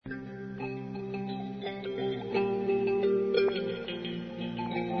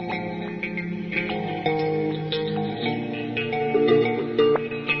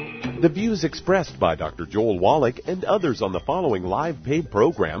The views expressed by Dr. Joel Wallach and others on the following live paid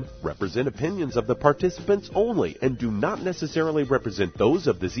program represent opinions of the participants only and do not necessarily represent those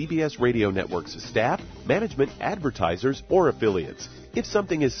of the ZBS Radio Network's staff, management, advertisers, or affiliates. If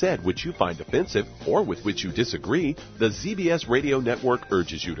something is said which you find offensive or with which you disagree, the ZBS Radio Network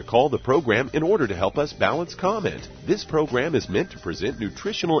urges you to call the program in order to help us balance comment. This program is meant to present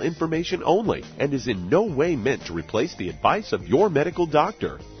nutritional information only and is in no way meant to replace the advice of your medical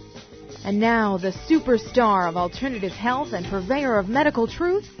doctor. And now, the superstar of alternative health and purveyor of medical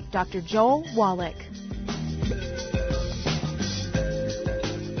truth, Dr. Joel Wallach.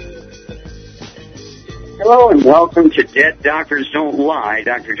 Hello and welcome to Dead Doctors Don't Lie.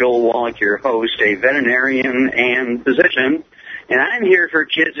 Dr. Joel Wallach, your host, a veterinarian and physician. And I'm here for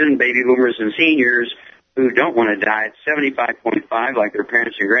kids and baby boomers and seniors who don't want to die at 75.5 like their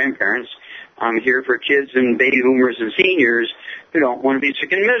parents and grandparents. I'm here for kids and baby boomers and seniors who don't want to be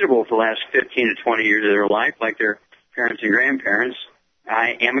sick and miserable for the last 15 to 20 years of their life like their parents and grandparents.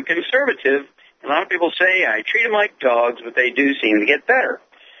 I am a conservative. A lot of people say I treat them like dogs, but they do seem to get better.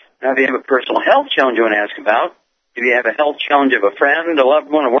 Now, if you have a personal health challenge you want to ask about, if you have a health challenge of a friend, a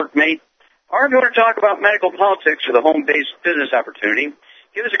loved one, a workmate, or if you want to talk about medical politics or the home-based business opportunity,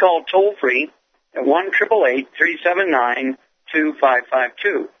 give us a call toll-free at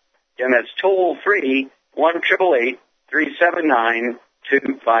 1-888-379-2552. Again, that's toll-free,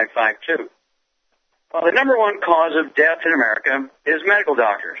 1-888-379-2552. Well, the number one cause of death in America is medical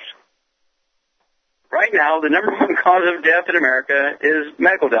doctors. Right now, the number one cause of death in America is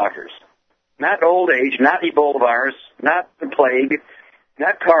medical doctors. Not old age, not Ebola virus, not the plague,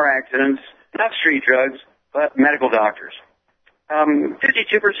 not car accidents, not street drugs, but medical doctors.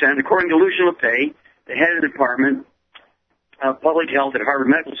 52%, according to Lucian LePay, the head of the Department of Public Health at Harvard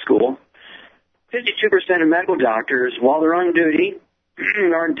Medical School, 52% of medical doctors, while they're on duty,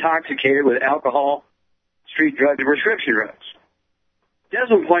 are intoxicated with alcohol, street drugs, and prescription drugs.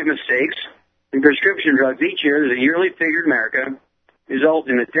 Decimal point mistakes in prescription drugs each year, there's a yearly figure in America, result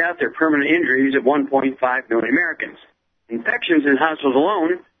in the death or permanent injuries of 1.5 million Americans. Infections in hospitals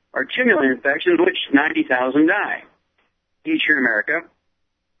alone are 2 million infections, which 90,000 die. Each year in America,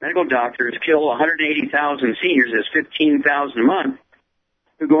 medical doctors kill 180,000 seniors, that's 15,000 a month,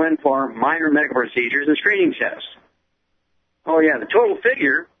 who go in for minor medical procedures and screening tests. Oh, yeah, the total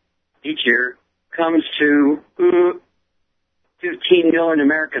figure each year comes to 15 million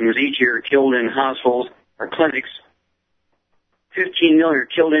Americans each year killed in hospitals or clinics. 15 million are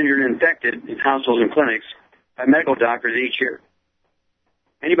killed, injured, and infected in hospitals and clinics by medical doctors each year.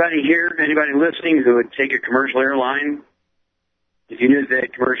 Anybody here, anybody listening who would take a commercial airline, if you knew that a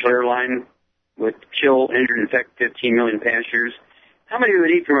commercial airline would kill, injure, and infect 15 million passengers, how many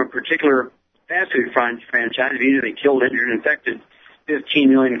would eat from a particular fast food franchise if you knew they killed, injured, and infected 15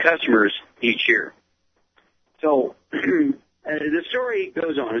 million customers each year? So the story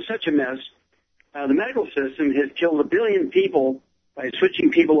goes on. It's such a mess. The medical system has killed 1 billion people by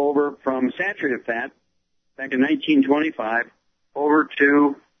switching people over from saturated fat back in 1925 over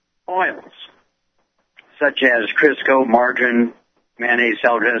to oils, such as Crisco, margarine, mayonnaise,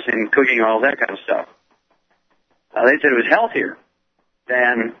 salad dressing, cooking oil, that kind of stuff. They said it was healthier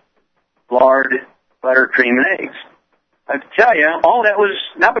than lard, butter, cream, and eggs. I have to tell you, all that was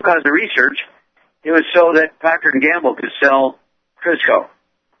not because of the research. It was so that Procter & Gamble could sell Crisco,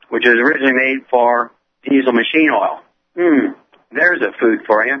 which was originally made for diesel machine oil. There's a food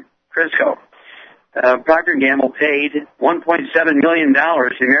for you, Crisco. Procter & Gamble paid $1.7 million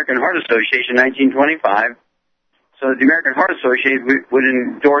to the American Heart Association in 1925 so that the American Heart Association would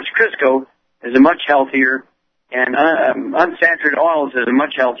endorse Crisco as a much healthier and unsaturated oils as a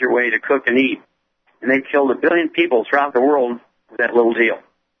much healthier way to cook and eat. And they killed 1 billion people throughout the world with that little deal,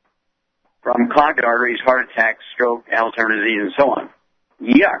 from clogged arteries, heart attacks, stroke, Alzheimer's disease, and so on.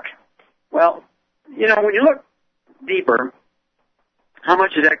 Yuck. Well, you know, when you look deeper, how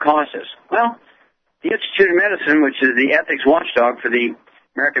much does that cost us? Well, the Institute of Medicine, which is the ethics watchdog for the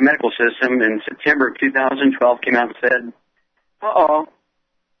American medical system, in September of 2012 came out and said,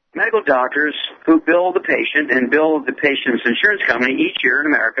 medical doctors who bill the patient and bill the patient's insurance company each year in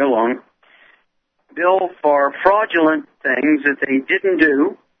America alone bill for fraudulent things that they didn't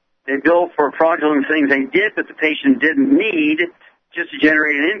do. They bill for fraudulent things they did, but the patient didn't need, just to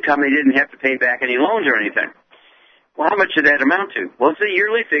generate an income. They didn't have to pay back any loans or anything. Well, how much did that amount to? Well, it's a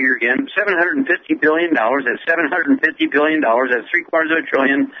yearly figure again, $750 billion. That's $750 billion. That's $750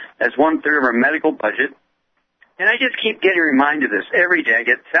 billion. That's 1/3 of our medical budget. And I just keep getting reminded of this every day. I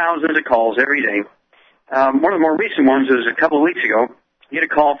get thousands of calls every day. One of the more recent ones was a couple of weeks ago. You get a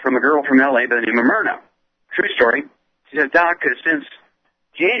call from a girl from L.A. by the name of Myrna. True story. She said, Doc, since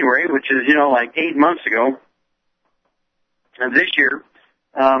January, which is, like 8 months ago of this year,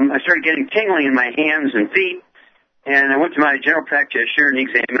 I started getting tingling in my hands and feet, and I went to my general practitioner and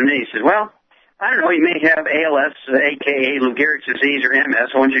examined, and he said, well, I don't know, you may have ALS, a.k.a. Lou Gehrig's disease, or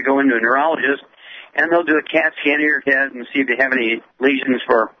MS. I want you to go into a neurologist, and they'll do a CAT scan of your head and see if you have any lesions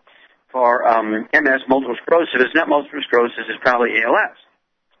for MS, multiple sclerosis. If it's not multiple sclerosis, it's probably ALS.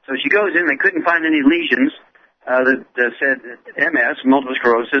 So she goes in, they couldn't find any lesions that said MS, multiple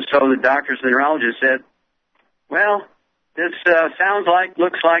sclerosis, so the doctors, the neurologist said, well, this sounds like,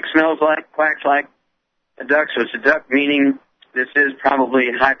 looks like, smells like, quacks like a duck, so it's a duck, meaning this is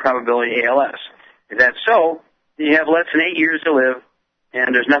probably high probability ALS. If that's so, you have less than 8 years to live,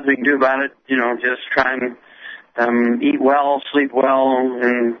 and there's nothing you can do about it. Just try and eat well, sleep well,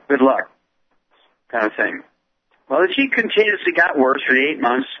 and good luck, kind of thing. Well, she continuously got worse for the 8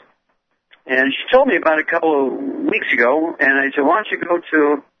 months, and she told me about it a couple of weeks ago, and I said, why don't you go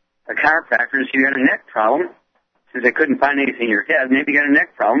to a chiropractor and see if you got a neck problem? Since they couldn't find anything in your head, maybe you got a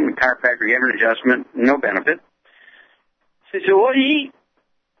neck problem. The chiropractor gave her an adjustment, no benefit. She said, what do you eat?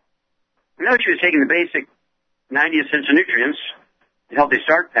 She was taking the basic 90 essential nutrients, healthy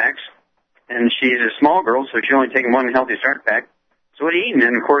start packs, and she's a small girl, so she's only taking one healthy start pack. So what are you eating?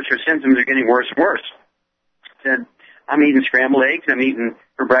 And, of course, her symptoms are getting worse and worse. She said, I'm eating scrambled eggs. I'm eating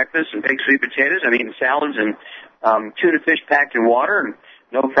for breakfast and baked sweet potatoes. I'm eating salads and tuna fish packed in water and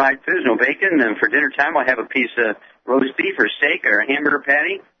no fried foods, no bacon. And for dinner time, I'll have a piece of roast beef or steak or a hamburger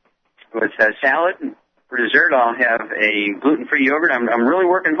patty with salad. And for dessert, I'll have a gluten-free yogurt. I'm really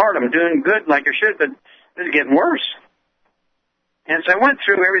working hard. I'm doing good like I should, but this is getting worse. And so I went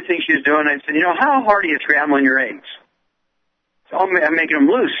through everything she was doing. I said, how hard are you scrambling your eggs? So I'm making them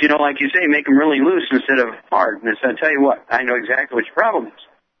loose, like you say, make them really loose instead of hard. And I said, I'll tell you what, I know exactly what your problem is.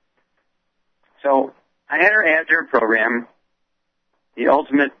 So I had her add to her program the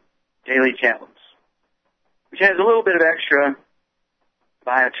Ultimate Daily Tablets, which has a little bit of extra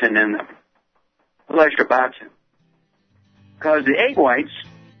biotin in them. A little extra biotin. Because the egg whites,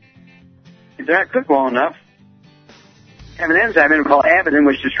 if they're not cooked well enough, have an enzyme in them called avidin,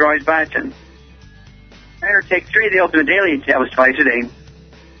 which destroys biotin. I had her take 3 of the Ultimate Daily Tablets twice a day.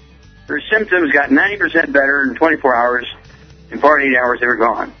 Her symptoms got 90% better in 24 hours. In 48 hours, they were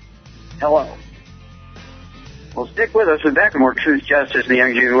gone. Hello. Well, stick with us. We're back with more Truth, Justice, and the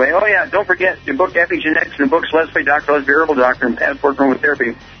Young Jew Way. Oh, yeah, don't forget the book Epigenetics and the books Leslie, Dr. Leslie, Herbal Doctor, and Passport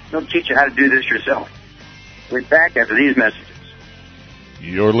Aromatherapy. They'll teach you how to do this yourself. We're back after these messages.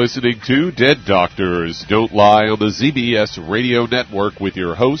 You're listening to Dead Doctors Don't Lie on the ZBS Radio Network with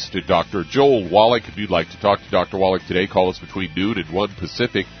your host, Dr. Joel Wallach. If you'd like to talk to Dr. Wallach today, call us between noon and 1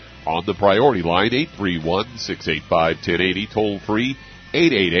 Pacific on the priority line, 831-685-1080, toll free,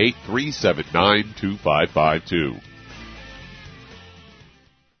 888-379-2552.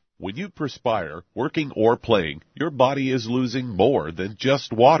 When you perspire, working or playing, your body is losing more than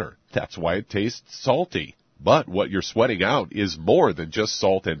just water. That's why it tastes salty. But what you're sweating out is more than just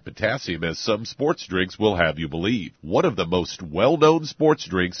salt and potassium, as some sports drinks will have you believe. One of the most well-known sports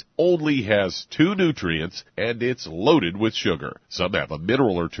drinks only has 2 nutrients, and it's loaded with sugar. Some have a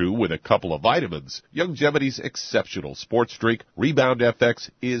mineral or 2 with a couple of vitamins. Youngevity's exceptional sports drink, Rebound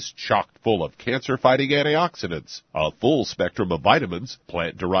FX, is chock full of cancer-fighting antioxidants, a full spectrum of vitamins,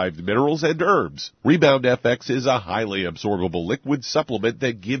 plant-derived minerals, and herbs. Rebound FX is a highly absorbable liquid supplement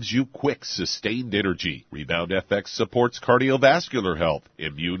that gives you quick, sustained energy. Rebound FX supports cardiovascular health,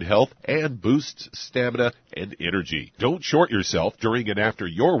 immune health, and boosts stamina and energy. Don't short yourself during and after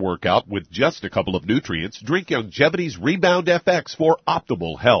your workout with just a couple of nutrients. Drink Youngevity's Rebound FX for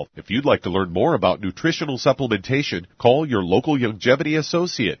optimal health. If you'd like to learn more about nutritional supplementation, call your local Youngevity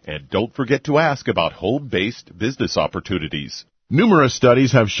associate. And don't forget to ask about home-based business opportunities. Numerous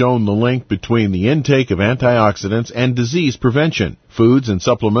studies have shown the link between the intake of antioxidants and disease prevention. Foods and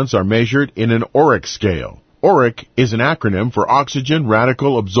supplements are measured in an ORAC scale. ORAC is an acronym for Oxygen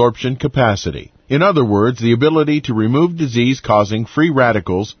Radical Absorption Capacity. In other words, the ability to remove disease-causing free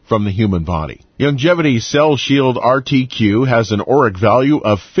radicals from the human body. Youngevity's Cell Shield RTQ has an ORAC value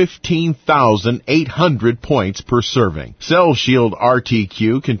of 15,800 points per serving. Cell Shield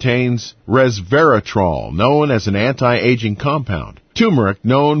RTQ contains resveratrol, known as an anti-aging compound. Turmeric,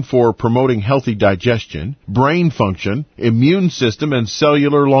 known for promoting healthy digestion, brain function, immune system, and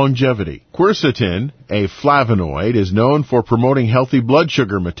cellular longevity. Quercetin, a flavonoid, is known for promoting healthy blood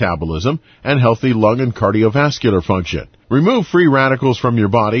sugar metabolism and healthy lung and cardiovascular function. Remove free radicals from your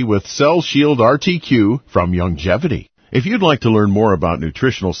body with Cell Shield RTQ from Youngevity. If you'd like to learn more about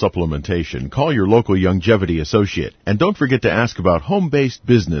nutritional supplementation, call your local Youngevity associate. And don't forget to ask about home-based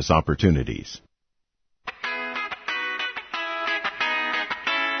business opportunities.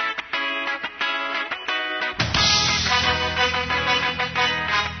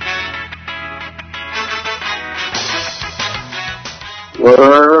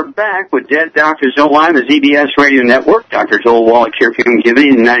 We're back with Dead Doctors Don't Lie on the ZBS Radio Network. Dr. Joel Wallach here for Longevity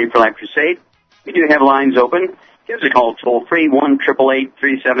and 90 for Life Crusade. We do have lines open. Give us a call toll-free,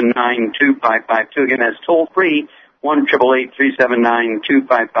 1-888-379-2552. Again, that's toll-free,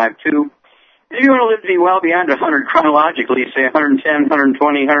 1-888-379-2552. If you want to live to be well beyond 100 chronologically, say 110, 120,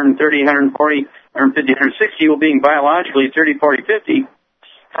 130, 140, 150, 160, well, being biologically 30, 40, 50,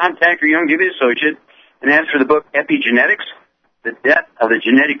 contact your Youngevity associate and ask for the book Epigenetics, The Death of the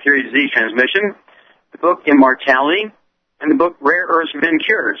Genetic Theory of Disease Transmission, the book Immortality, and the book Rare Earths Within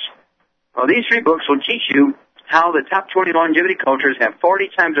Cures. Well, these three books will teach you how the top 20 longevity cultures have 40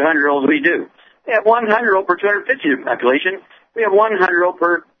 times 100-year-olds we do. They have 100-year-old per 250 in the population. We have 100-year-old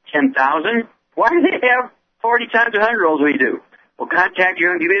per 10,000. Why do they have 40 times 100-year-olds we do? Well, contact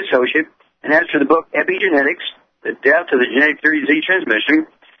your Youngevity associate and ask for the book Epigenetics, The Death of the Genetic Theory of Disease Transmission,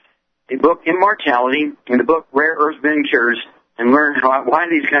 the book Immortality, and the book Rare Earths Within Cures, and learn why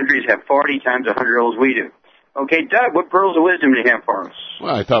these countries have 40 times 100-year-olds we do. Okay, Doug, what pearls of wisdom do you have for us?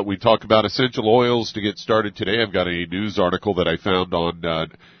 Well, I thought we'd talk about essential oils to get started today. I've got a news article that I found on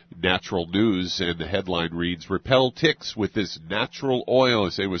Natural News, and the headline reads, Repel Ticks with this natural oil. I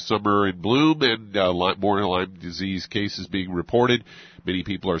say with summer in bloom and more Lyme disease cases being reported, many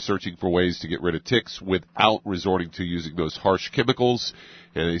people are searching for ways to get rid of ticks without resorting to using those harsh chemicals.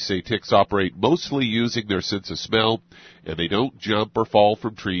 And they say ticks operate mostly using their sense of smell, and they don't jump or fall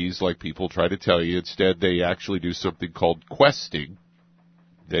from trees like people try to tell you. Instead, they actually do something called questing.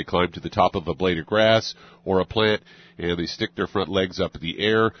 They climb to the top of a blade of grass or a plant, and they stick their front legs up in the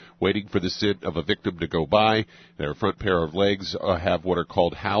air, waiting for the scent of a victim to go by. Their front pair of legs have what are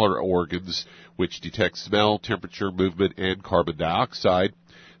called howler organs, which detect smell, temperature, movement, and carbon dioxide.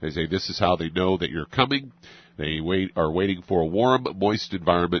 They say this is how they know that you're coming. They are waiting for a warm, moist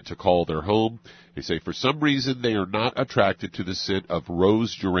environment to call their home. They say for some reason they are not attracted to the scent of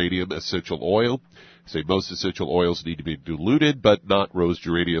rose geranium essential oil. They say most essential oils need to be diluted, but not rose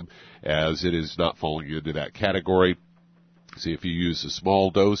geranium, as it is not falling into that category. See, if you use a small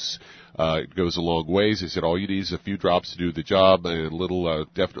dose, it goes a long ways. They said all you need is a few drops to do the job, and a little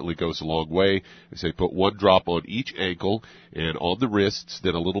definitely goes a long way. They say put one drop on each ankle and on the wrists,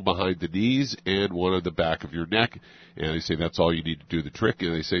 then a little behind the knees, and one on the back of your neck. And they say that's all you need to do the trick.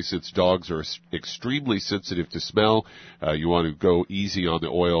 And they say since dogs are extremely sensitive to smell, you want to go easy on the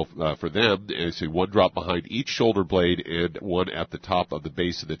oil for them. And they say one drop behind each shoulder blade and one at the top of the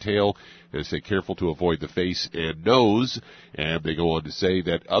base of the tail. And they say careful to avoid the face and nose. And they go on to say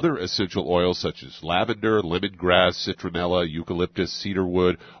that other essential oils such as lavender, lemongrass, citronella, eucalyptus,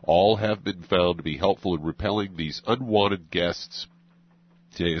 cedarwood, all have been found to be helpful in repelling these unwanted guests.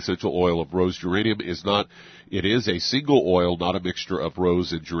 The essential oil of rose geranium is a single oil, not a mixture of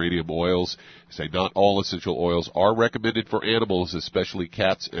rose and geranium oils. They say not all essential oils are recommended for animals, especially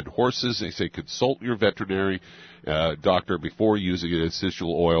cats and horses. They say consult your veterinary doctor before using an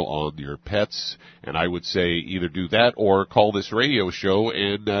essential oil on your pets. And I would say either do that or call this radio show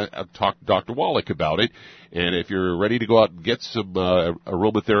and talk to Dr. Wallach about it. And if you're ready to go out and get some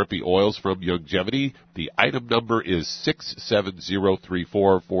aromatherapy oils from Youngevity, the item number is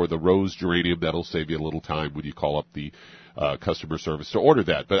 67034 for the rose geranium. That'll save you a little time when you call up the customer service to order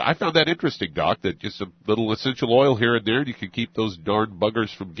that. But I found that interesting, Doc, that just a little essential oil here and there, and you can keep those darn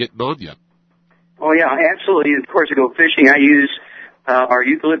buggers from getting on you. Oh, yeah, absolutely. Of course, I go fishing. I use our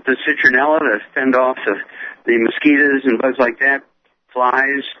eucalyptus citronella to fend off the mosquitoes and bugs like that,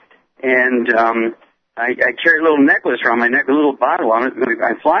 flies, and I carry a little necklace around my neck with a little bottle on it.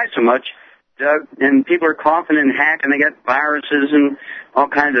 I fly so much, Doug, and people are coughing and hacking. They got viruses and all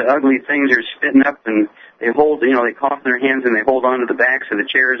kinds of ugly things they're spitting up, and they cough in their hands and they hold on to the backs of the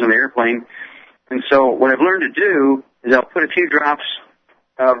chairs on the airplane. And so what I've learned to do is I'll put a few drops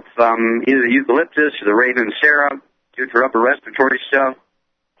of either the eucalyptus or the Raven Sarah, do it for upper respiratory stuff.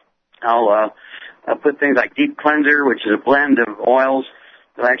 I'll put things like Deep Cleanser, which is a blend of oils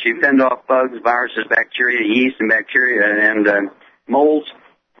that actually fend off bugs, viruses, bacteria, yeast, and bacteria, and molds.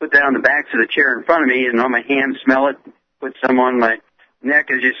 Put that on the backs of the chair in front of me, and on my hands, smell it. Put some on my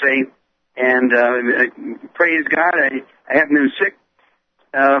neck, as you say, and praise God, I haven't been sick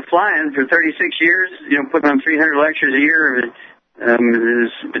flying for 36 years. Putting on 300 lectures a year is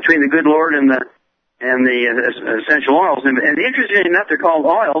between the good Lord and the essential oils. And interestingly enough, they're called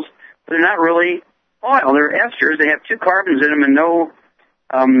oils, but they're not really oil. They're esters. They have two carbons in them and no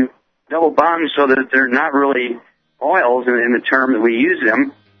double bonds, so that they're not really oils in the term that we use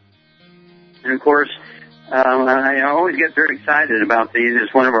them. And of course, I always get very excited about these.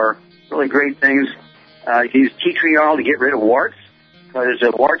 It's one of our really great things. You can use tea tree oil to get rid of warts, because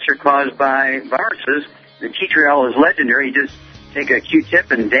warts are caused by viruses. The tea tree oil is legendary. You just take a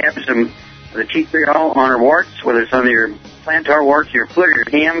Q-tip and dab some of the tea tree oil on her warts, whether it's on your plantar warts, your foot, or your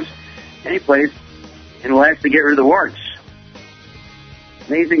hands, any place, and it'll actually get rid of the warts.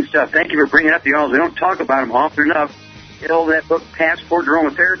 Amazing stuff. Thank you for bringing up the oils. We don't talk about them often enough. Get hold of that book, Passport to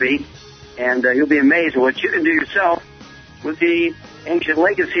Aromatherapy, and you'll be amazed at what you can do yourself with the Ancient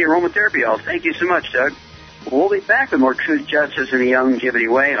Legacy Aromatherapy oils. Thank you so much, Doug. We'll be back with more Truth, Justice, and the Longevity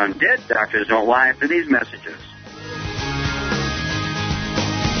Way on Dead Doctors Don't Lie after these messages.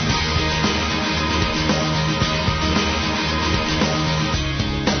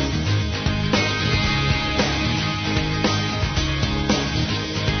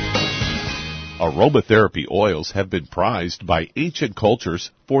 Aromatherapy oils have been prized by ancient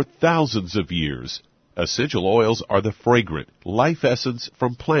cultures for thousands of years. Essential oils are the fragrant life essence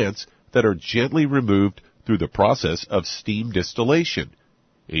from plants that are gently removed through the process of steam distillation.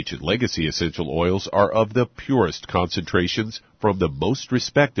 Ancient Legacy essential oils are of the purest concentrations from the most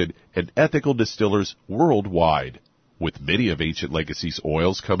respected and ethical distillers worldwide, with many of Ancient Legacy's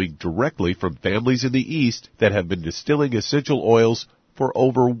oils coming directly from families in the East that have been distilling essential oils for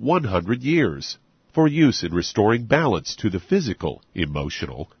over 100 years, for use in restoring balance to the physical,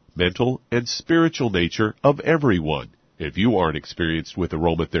 emotional, mental, and spiritual nature of everyone. If you aren't experienced with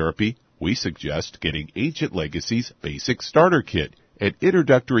aromatherapy, we suggest getting Ancient Legacy's Basic Starter Kit, an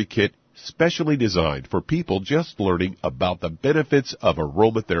introductory kit specially designed for people just learning about the benefits of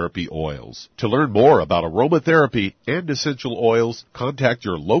aromatherapy oils. To learn more about aromatherapy and essential oils, contact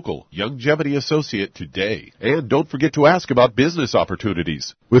your local Longevity associate today. And don't forget to ask about business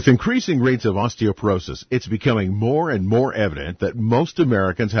opportunities. With increasing rates of osteoporosis, it's becoming more and more evident that most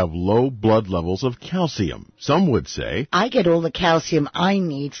Americans have low blood levels of calcium. Some would say, I get all the calcium I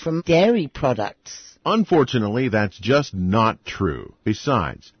need from dairy products. Unfortunately, that's just not true.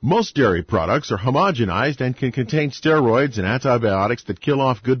 Besides, most dairy products are homogenized and can contain steroids and antibiotics that kill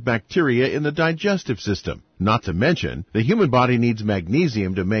off good bacteria in the digestive system. Not to mention, the human body needs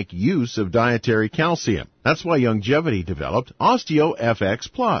magnesium to make use of dietary calcium. That's why Longevity developed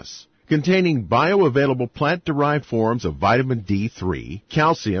OsteoFX Plus, containing bioavailable plant-derived forms of vitamin D3,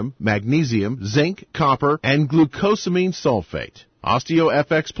 calcium, magnesium, zinc, copper, and glucosamine sulfate.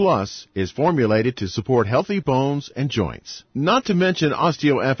 OsteoFX Plus is formulated to support healthy bones and joints. Not to mention,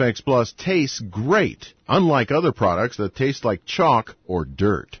 OsteoFX Plus tastes great, unlike other products that taste like chalk or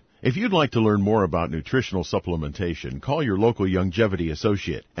dirt. If you'd like to learn more about nutritional supplementation, call your local Longevity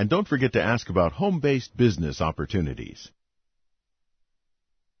associate, and don't forget to ask about home-based business opportunities.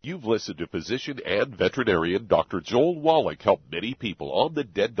 You've listened to physician and veterinarian Dr. Joel Wallach help many people on the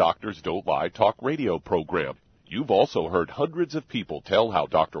Dead Doctors Don't Lie talk radio program. You've also heard hundreds of people tell how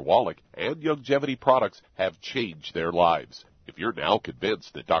Dr. Wallach and Longevity products have changed their lives. If you're now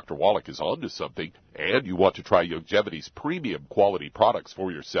convinced that Dr. Wallach is onto something and you want to try Longevity's premium quality products for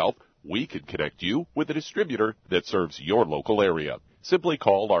yourself, we can connect you with a distributor that serves your local area. Simply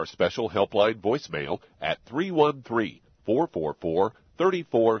call our special helpline voicemail at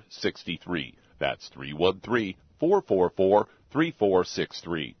 313-444-3463. That's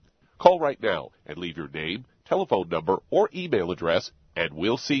 313-444-3463. Call right now and leave your name, telephone number, or email address, and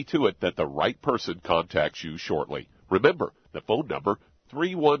we'll see to it that the right person contacts you shortly. Remember, the phone number,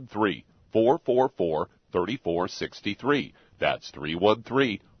 313-444-3463. That's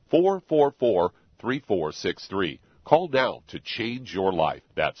 313-444-3463. Call now to change your life.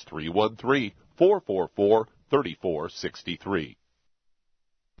 That's 313-444-3463.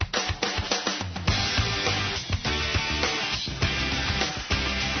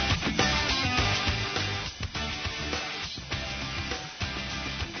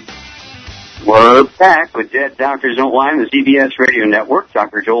 We're back with Dead Doctors Don't Lie on the CBS Radio Network.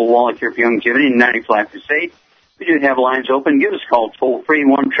 Dr. Joel Wallach here for Longevity in 90 Flat Crusade. We do have lines open. Give us a call toll-free,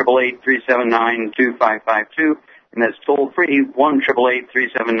 1-888-379-2552. And that's toll-free,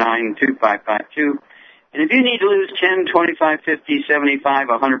 1-888-379-2552. And if you need to lose 10, 25, 50, 75,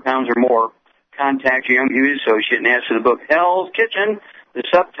 100 pounds or more, contact your Longevity associate and ask for the book Hell's Kitchen. The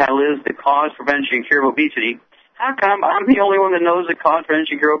subtitle is The Cause, Prevention, and Cure of Obesity. How come I'm the only one that knows the cause,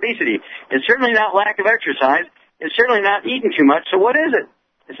 prevention, cure obesity? It's certainly not lack of exercise. It's certainly not eating too much. So what is it?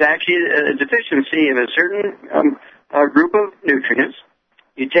 It's actually a deficiency of a certain group of nutrients.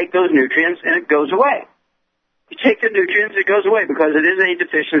 You take those nutrients and it goes away. You take the nutrients, it goes away because it is a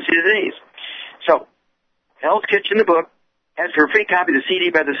deficiency disease. So, Hell's Kitchen, the book, has for a free copy the CD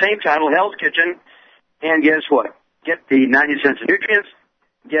by the same title, Hell's Kitchen. And guess what? Get the 90 cents of nutrients.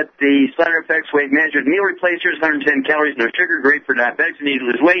 Get the Slider Effects Weight Management Meal Replacers, 110 calories, no sugar, great for diabetics who need to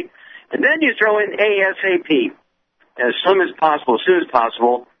lose weight. And then you throw in ASAP, as slim as possible, as soon as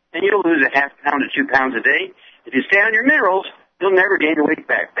possible, and you'll lose a half pound to 2 pounds a day. If you stay on your minerals, You'll never gain the weight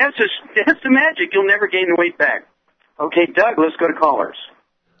back. That's the magic. You'll never gain the weight back. Okay, Doug, let's go to callers.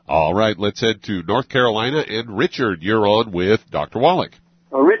 All right, let's head to North Carolina. And Richard, you're on with Dr. Wallach.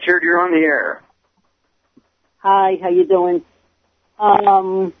 Well, Richard, you're on the air. Hi, how you doing?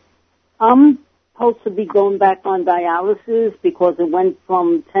 I'm supposed to be going back on dialysis because it went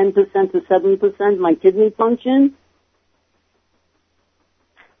from 10% to 7%, my kidney function.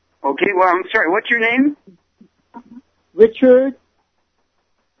 Okay, well, I'm sorry, what's your name? Richard.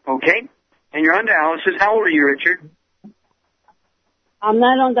 Okay, and you're on dialysis. How old are you, Richard? I'm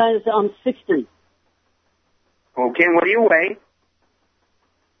not on dialysis, I'm 60. Okay, and what do you weigh?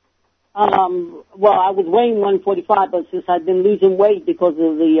 Well, I was weighing 145, but since I've been losing weight because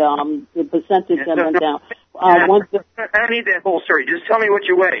of the percentage that went down. I don't need that whole story. Just tell me what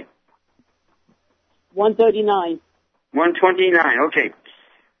you weigh. 139. 129, okay.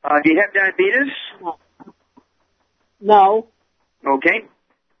 Do you have diabetes? No. Okay.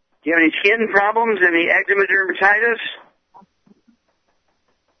 Do you have any skin problems, any eczema, dermatitis?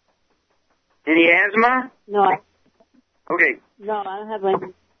 Any asthma? No. Okay. No, I don't have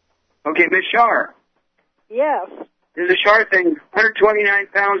any. Okay, Miss Shar. Yes. There's a Shar thing. 129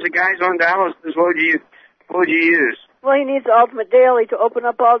 pounds of guys on dialysis. What would you use? Well, he needs Ultimate Daily to open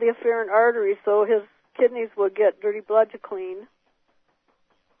up all the afferent arteries so his kidneys will get dirty blood to clean.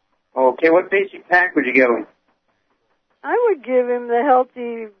 Okay, what basic pack would you give him? I would give him the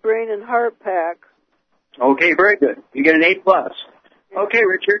Healthy Brain and Heart Pack. Okay, very good. You get an A+. Okay,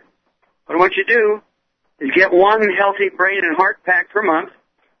 Richard. What I want you to do is get one Healthy Brain and Heart Pack per month,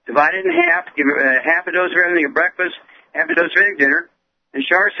 divide it in half, give it half a dose of everything at breakfast, half a dose of everything at dinner. And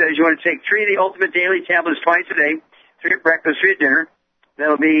Shar says you want to take 3 of the Ultimate Daily tablets twice a day, 3 at breakfast, 3 at dinner.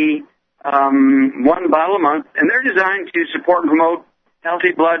 That'll be 1 bottle a month. And they're designed to support and promote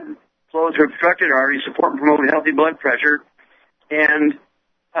healthy blood flow through obstructed arteries, support and promote healthy blood pressure. And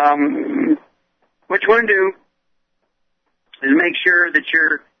what you want to do is make sure that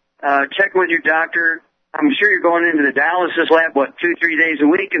you're checking with your doctor. I'm sure you're going into the dialysis lab, 2-3 days a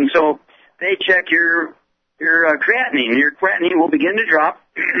week, and so they check your creatinine. Your creatinine will begin to drop.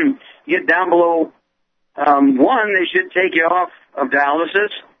 Get down below 1, they should take you off of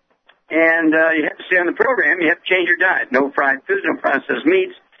dialysis, and you have to stay on the program. You have to change your diet. No fried foods, no processed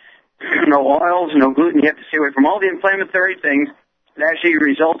meats, no oils, no gluten. You have to stay away from all the inflammatory things that actually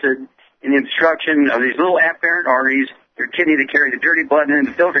resulted in the obstruction of these little afferent arteries, your kidney that carry the dirty blood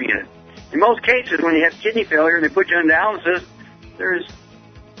into the filtering unit. In most cases, when you have kidney failure and they put you on dialysis, there's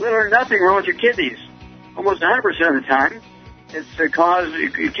little or nothing wrong with your kidneys. Almost 100% of the time, it's your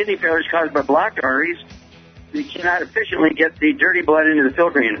kidney failure is caused by blocked arteries. You cannot efficiently get the dirty blood into the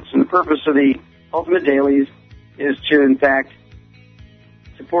filtering units. And the purpose of the Ultimate Dailies is to, in fact,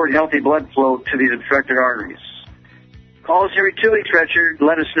 support healthy blood flow to these obstructed arteries. Call us every 2 weeks, Richard.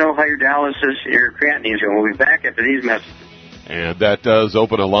 Let us know how your dialysis and your creatinine is going. We'll be back after these messages. And that does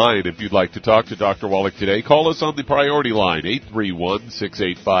open a line. If you'd like to talk to Dr. Wallach today, call us on the priority line,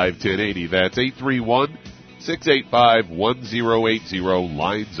 831-685-1080. That's 831-685-1080.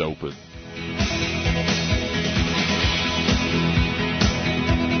 Lines open.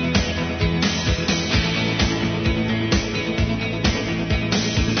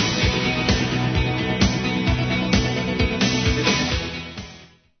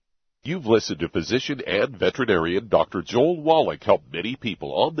 You've listened to physician and veterinarian Dr. Joel Wallach help many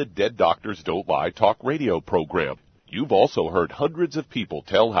people on the Dead Doctors Don't Lie talk radio program. You've also heard hundreds of people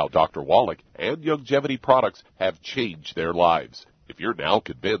tell how Dr. Wallach and Youngevity products have changed their lives. If you're now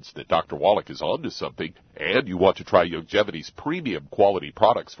convinced that Dr. Wallach is onto something and you want to try Youngevity's premium quality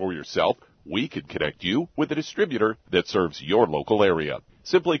products for yourself, we can connect you with a distributor that serves your local area.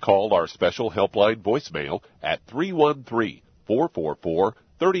 Simply call our special helpline voicemail at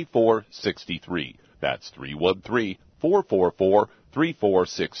 313-444-3463. That's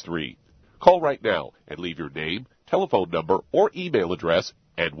 313-444-3463. Call right now and leave your name, telephone number, or email address,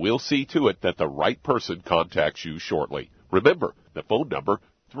 and we'll see to it that the right person contacts you shortly. Remember, the phone number,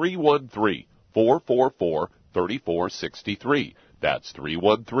 313-444-3463. That's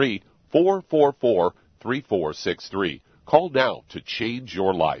 313-444-3463. Call now to change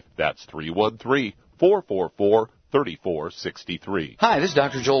your life. That's 313-444-3463. Hi, this is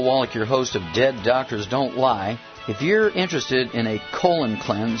Dr. Joel Wallach, your host of Dead Doctors Don't Lie. If you're interested in a colon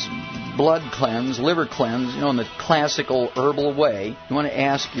cleanse, blood cleanse, liver cleanse, in the classical herbal way, you want to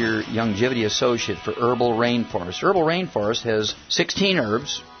ask your Youngevity associate for Herbal Rainforest. Herbal Rainforest has 16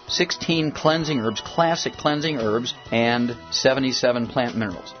 herbs, 16 cleansing herbs, classic cleansing herbs, and 77 plant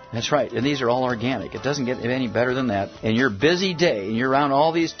minerals. That's right, and these are all organic. It doesn't get any better than that. In your busy day, and you're around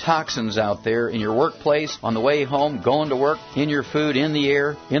all these toxins out there in your workplace, on the way home, going to work, in your food, in the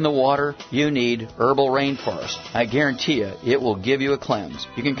air, in the water, you need Herbal Rainforest. I guarantee you, it will give you a cleanse.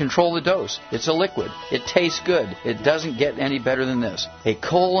 You can control the dose. It's a liquid. It tastes good. It doesn't get any better than this. A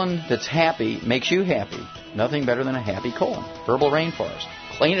colon that's happy makes you happy. Nothing better than a happy colon. Herbal Rainforest.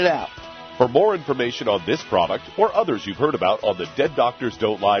 Clean it out. For more information on this product or others you've heard about on the Dead Doctors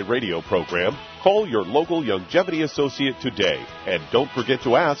Don't Lie radio program, call your local Youngevity associate today. And don't forget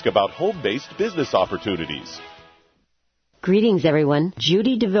to ask about home-based business opportunities. Greetings, everyone.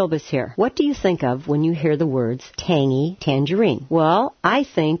 Judy DeVilbus here. What do you think of when you hear the words tangy tangerine? Well, I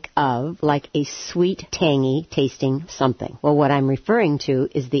think of like a sweet, tangy tasting something. Well, what I'm referring to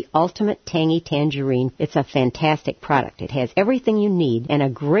is the Ultimate Tangy Tangerine. It's a fantastic product. It has everything you need, and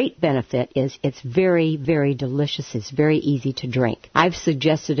a great benefit is it's very, very delicious. It's very easy to drink. I've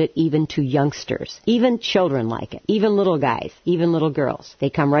suggested it even to youngsters. Even children like it. Even little guys. Even little girls.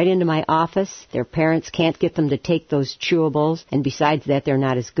 They come right into my office. Their parents can't get them to take those chewables. And besides that, they're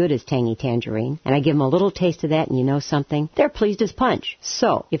not as good as Tangy Tangerine. And I give them a little taste of that, and you know something? They're pleased as punch.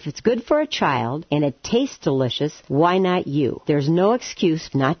 So, if it's good for a child and it tastes delicious, why not you? There's no excuse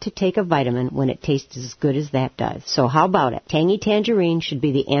not to take a vitamin when it tastes as good as that does. So how about it? Tangy Tangerine should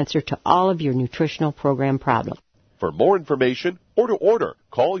be the answer to all of your nutritional program problems. For more information or to order,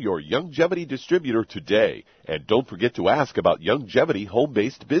 call your Youngevity distributor today. And don't forget to ask about Youngevity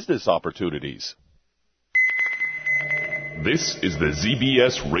home-based business opportunities. This is the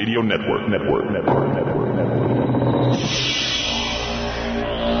ZBS Radio Network.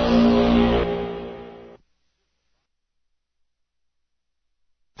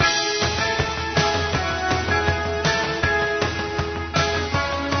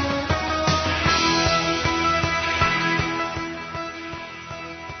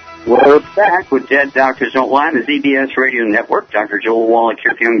 Well, we're back with Dead Doctors Don't Lie, the ZBS Radio Network. Dr. Joel Wallach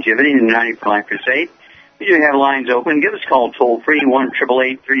here for Youngevity and the 90 for Life Crusade. We do have lines open. Give us a call toll-free,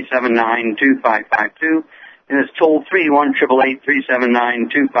 1-888-379-2552. And it's toll-free,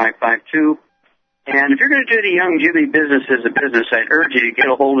 1-888-379-2552. And if you're going to do the Youngevity business as a business, I'd urge you to get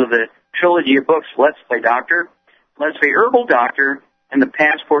a hold of the trilogy of books, Let's Play Doctor, Let's Play Herbal Doctor, and the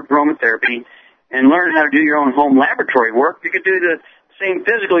Passport Aromatherapy, and learn how to do your own home laboratory work. You could do the same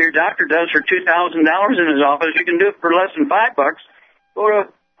physical your doctor does for $2,000 in his office. You can do it for less than $5. Go to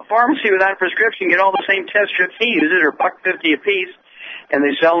a pharmacy without a prescription, get all the same test strips he uses, or $1.50 a piece, and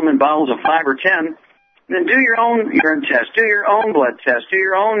they sell them in bottles of 5 or 10. And then do your own urine test, do your own blood test, do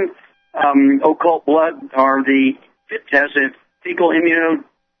your own occult blood, or the FIT test, a fecal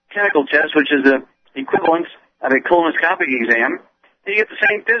immunochemical test, which is the equivalent of a colonoscopic exam. And you get the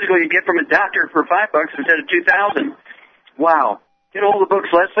same physical you get from a doctor for $5 instead of $2,000. Wow. Get all the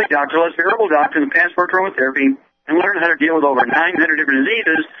books, Let's Play Doctor, Let's Play Herbal Doctor, and the Passport Aromatherapy, and learn how to deal with over 900 different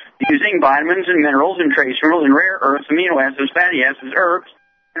diseases using vitamins and minerals and trace minerals and rare earths, amino acids, fatty acids, herbs,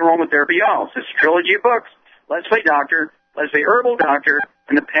 and aromatherapy all. It's a trilogy of books. Let's Play Doctor, Let's Play Herbal Doctor,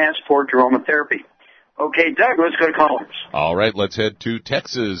 and the Passport Aromatherapy. Okay, Doug, let's go to callers. All right, let's head to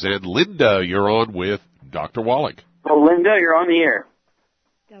Texas. And Linda, you're on with Dr. Wallach. Oh, Linda, you're on the air.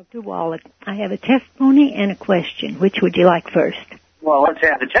 Dr. Wallach, I have a testimony and a question. Which would you like first? Well, let's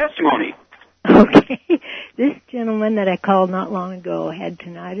have the testimony. Okay. This gentleman that I called not long ago had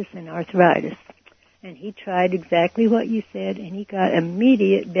tinnitus and arthritis, and he tried exactly what you said, and he got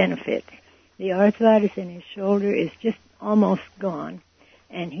immediate benefits. The arthritis in his shoulder is just almost gone,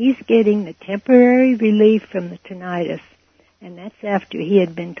 and he's getting the temporary relief from the tinnitus, and that's after he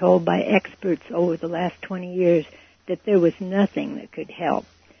had been told by experts over the last 20 years that there was nothing that could help.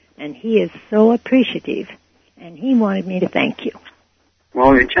 And he is so appreciative, and he wanted me to thank you.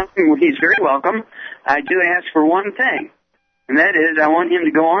 Well, you're telling him he's very welcome. I do ask for one thing, and that is I want him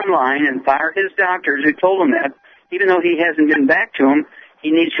to go online and fire his doctors who told him that. Even though he hasn't been back to him,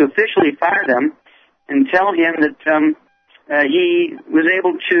 he needs to officially fire them and tell him that he was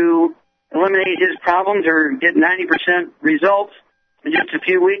able to eliminate his problems or get 90% results in just a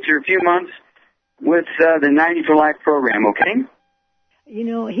few weeks or a few months with the 90 for Life program, okay? You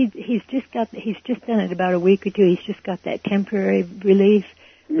know, he's just done it about a week or two. He's just got that temporary relief.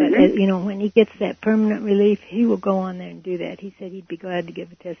 But, you know, when he gets that permanent relief, he will go on there and do that. He said he'd be glad to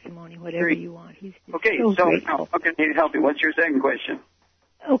give a testimony, whatever you want. He's okay, so grateful. How can he help you? What's your second question?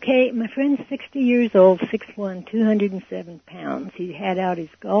 Okay, my friend's 60 years old, 6'1", 207 pounds. He had out his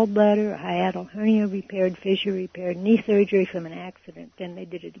gallbladder, hiatal hernia repaired, fissure repaired, knee surgery from an accident. Then they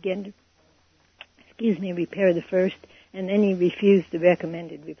did it again to, repair the first. and then he refused the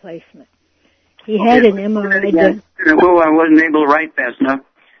recommended replacement. He had an MRI done. Oh, I wasn't able to write fast enough.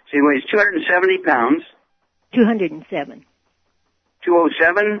 So he weighs 270 pounds. 207.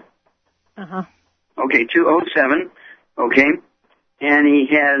 207? Uh-huh. Okay, 207. Okay. And he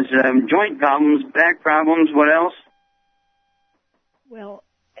has joint problems, back problems. What else? Well,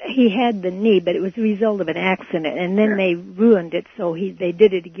 he had the knee, but it was a result of an accident, and then they ruined it, so they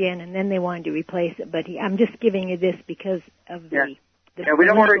did it again, and then they wanted to replace it. But I'm just giving you this because of the we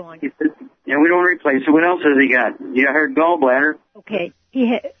don't want to replace it. Yeah, we don't want to replace it. What else has he got? You heard gallbladder. Okay,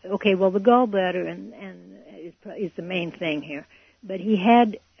 well, the gallbladder is the main thing here. But he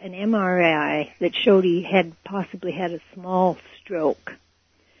had an MRI that showed he had possibly had a small stroke.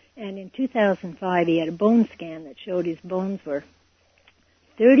 And in 2005, he had a bone scan that showed his bones were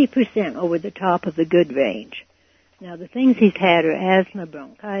 30% over the top of the good range. Now, the things he's had are asthma,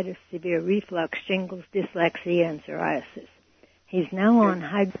 bronchitis, severe reflux, shingles, dyslexia, and psoriasis. He's now on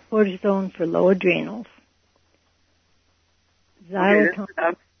hydrocortisone for low adrenals. Xylitol.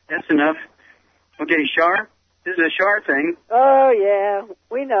 Okay, that's enough. Okay, Shar? This is a Shar thing. Oh, yeah,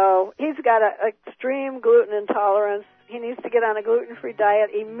 we know. He's got an extreme gluten intolerance. He needs to get on a gluten-free diet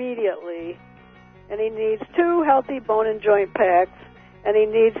immediately. And he needs 2 healthy bone and joint packs. And he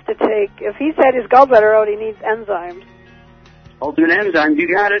needs to take, if he's had his gallbladder out, he needs enzymes. Ultimate enzymes, you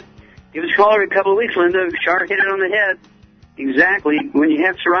got it. Give us a call every couple of weeks, Linda. Shar hit it on the head. Exactly. When you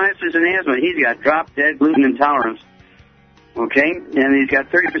have psoriasis and asthma, he's got drop-dead gluten intolerance. Okay? And he's got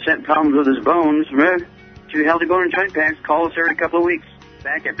 30% problems with his bones. 2 healthy bone and joint packs. Call us every couple of weeks.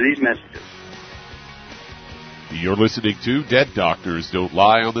 Back after these messages. You're listening to Dead Doctors Don't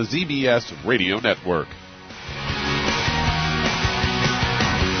Lie on the ZBS Radio Network.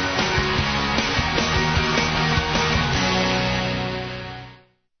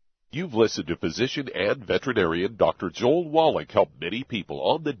 You've listened to physician and veterinarian Dr. Joel Wallach help many people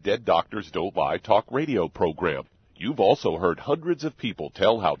on the Dead Doctors Don't Lie talk radio program. You've also heard hundreds of people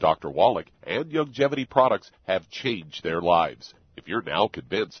tell how Dr. Wallach and Youngevity products have changed their lives. If you're now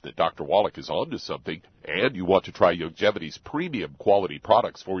convinced that Dr. Wallach is onto something and you want to try Youngevity's premium quality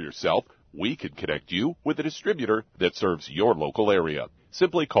products for yourself, we can connect you with a distributor that serves your local area.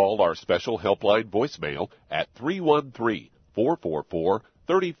 Simply call our special helpline voicemail at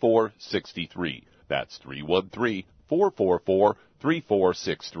 313-444-3463. That's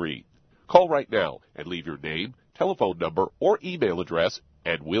 313-444-3463. Call right now and leave your name, telephone number, or email address,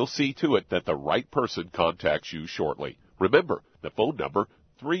 and we'll see to it that the right person contacts you shortly. Remember, the phone number,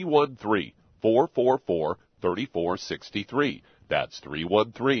 313-444-3463. That's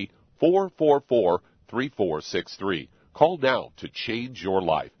 313-444-3463. Call now to change your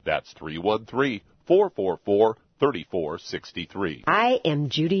life. That's 313-444-3463. 3463. I am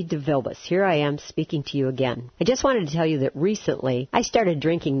Judy DeVilbus. Here I am speaking to you again. I just wanted to tell you that recently I started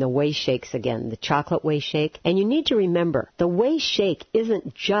drinking the Whey Shakes again, the chocolate Whey Shake. And you need to remember, the Whey Shake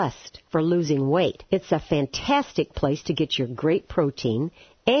isn't just for losing weight. It's a fantastic place to get your great protein.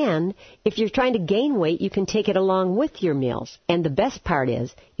 And if you're trying to gain weight, you can take it along with your meals. And the best part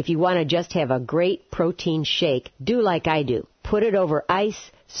is, if you want to just have a great protein shake, do like I do. Put it over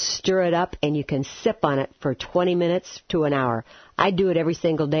ice, stir it up, and you can sip on it for 20 minutes to an hour. I do it every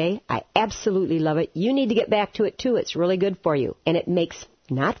single day. I absolutely love it. You need to get back to it, too. It's really good for you. And it makes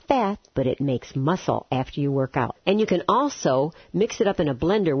not fat, but it makes muscle after you work out. And you can also mix it up in a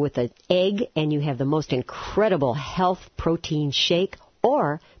blender with an egg, and you have the most incredible health protein shake.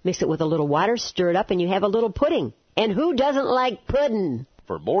 Or mix it with a little water, stir it up, and you have a little pudding. And who doesn't like pudding?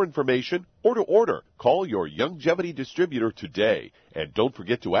 For more information or to order, call your Youngevity distributor today. And don't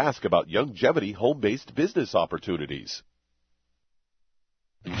forget to ask about Youngevity home-based business opportunities.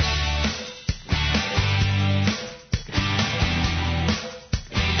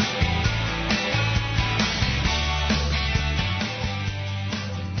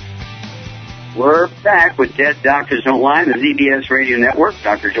 We're back with Dead Doctors Don't Lie on the ZBS Radio Network.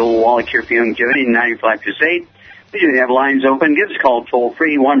 Dr. Joel Wallach here for Youngevity in 95 Crusade. We do have lines open. Give us a call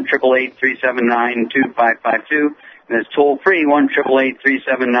toll-free, 1-888-379-2552. That's toll-free,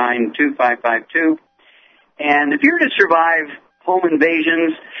 1-888-379-2552. And if you're to survive home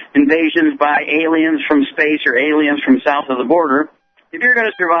invasions by aliens from space or aliens from south of the border, if you're going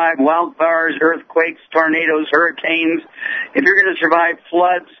to survive wildfires, earthquakes, tornadoes, hurricanes, if you're going to survive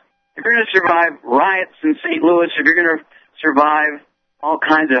floods, if you're going to survive riots in St. Louis, if you're going to survive all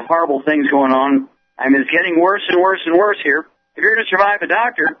kinds of horrible things going on, I mean, it's getting worse and worse and worse here. If you're going to survive a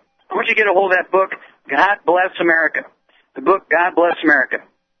doctor, I want you to get a hold of that book, God Bless America. The book, God Bless America.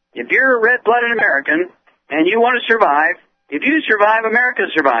 If you're a red-blooded American and you want to survive, if you survive, America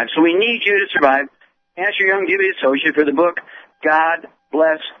survives. So we need you to survive. Asher Young Gibby Associate for the book God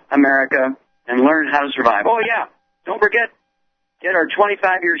Bless America and Learn How to Survive. Oh, yeah. Don't forget, get our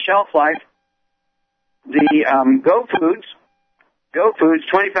 25-year shelf life. The Go Foods,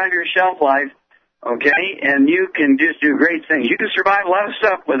 25-year shelf life, okay? And you can just do great things. You can survive a lot of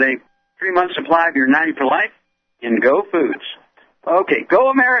stuff with a 3-month supply of your 90 for life in Go Foods. Okay, go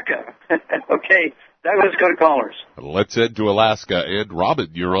America. Okay, let's go to callers. Let's head to Alaska. And Robin,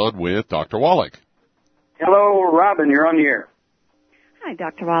 you're on with Dr. Wallach. Hello, Robin, you're on the air. Hi,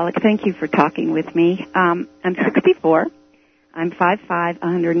 Dr. Wallach. Thank you for talking with me. I'm 64. I'm 5'5",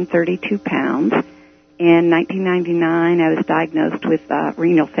 132 pounds. In 1999, I was diagnosed with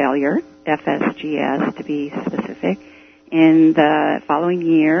renal failure, FSGS to be specific. In the following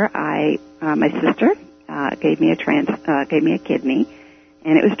year, my sister gave me a kidney,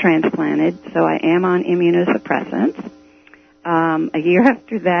 and it was transplanted. So I am on immunosuppressants. A year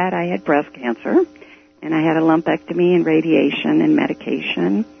after that, I had breast cancer, and I had a lumpectomy and radiation and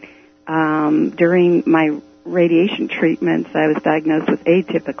medication. During my radiation treatments, I was diagnosed with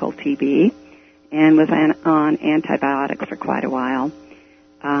atypical TB and was on antibiotics for quite a while.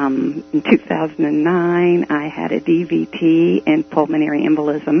 In 2009, I had a DVT and pulmonary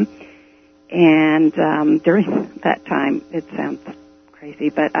embolism. And during that time, it sounds crazy,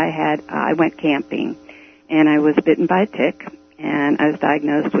 but I went camping, and I was bitten by a tick, and I was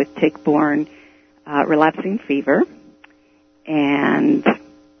diagnosed with tick-borne relapsing fever, and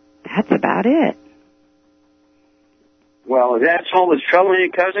that's about it. Well, is that all that's troubling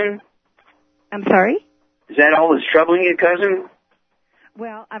you, cousin? I'm sorry? Is that all that's troubling you, cousin?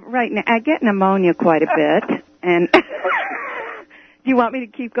 Well, right now, I get pneumonia quite a bit, and do you want me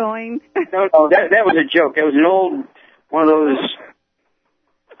to keep going? No, that was a joke. That was an old, one of those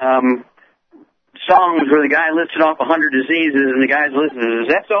songs where the guy listed off 100 diseases, and the guy's listening. Is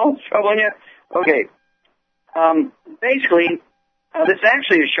that all that's troubling you? Okay. Basically, this is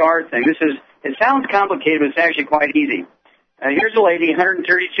actually a Shard thing. It sounds complicated, but it's actually quite easy. Here's a lady,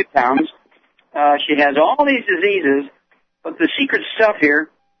 132 pounds. She has all these diseases, but the secret stuff here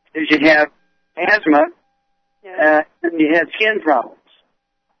is you have asthma, and you have skin problems.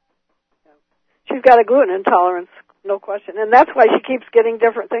 She's got a gluten intolerance, no question. And that's why she keeps getting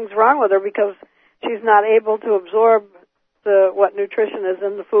different things wrong with her, because she's not able to absorb what nutrition is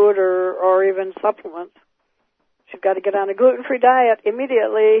in the food or even supplements. She's got to get on a gluten-free diet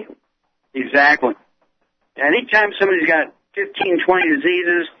immediately. Exactly. Anytime somebody's got 15, 20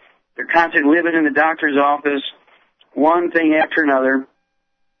 diseases, they're constantly living in the doctor's office, one thing after another,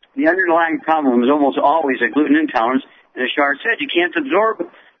 the underlying problem is almost always a gluten intolerance. And as Shar said, you can't absorb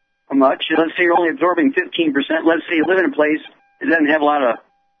much. Let's say you're only absorbing 15%. Let's say you live in a place that doesn't have a lot of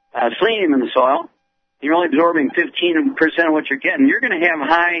selenium in the soil. You're only absorbing 15% of what you're getting. You're going to have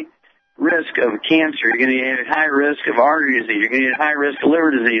high risk of cancer. You're going to have high risk of artery disease. You're going to have high risk of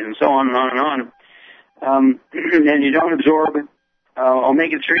liver disease, and so on and on and on. And you don't absorb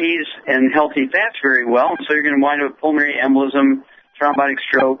omega-3s and healthy fats very well, so you're going to wind up with pulmonary embolism, thrombotic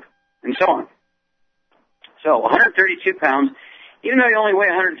stroke, and so on. So 132 pounds, even though you only weigh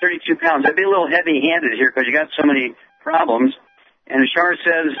 132 pounds, I'd be a little heavy-handed here because you got so many problems. And as Shar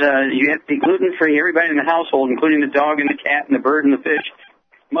says, you have to be gluten-free. Everybody in the household, including the dog and the cat and the bird and the fish,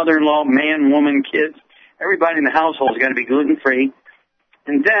 mother-in-law, man, woman, kids, everybody in the household has got to be gluten-free.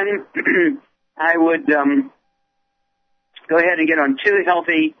 And then I would go ahead and get on 2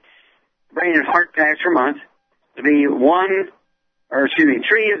 healthy brain and heart packs per month. To be 3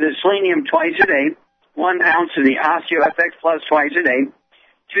 of the selenium twice a day, 1 ounce of the OsteoFX Plus twice a day,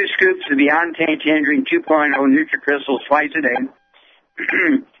 2 scoops of the Beyond Tangerine 2.0 NutriCrystals twice a day,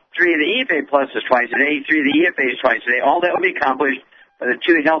 3 of the EFA Pluses twice a day, 3 of the EFAs twice a day. All that will be accomplished by the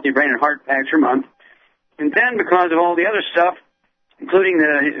 2 healthy brain and heart packs per month. And then because of all the other stuff, including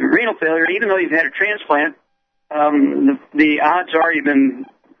the renal failure, even though you've had a transplant, the odds are you've been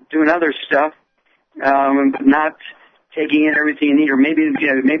doing other stuff, not taking in everything you need, or maybe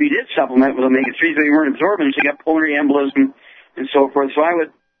you did supplement with omega-3s, but you weren't absorbing, so you got pulmonary embolism and so forth. So I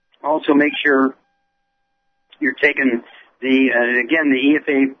would also make sure you're taking the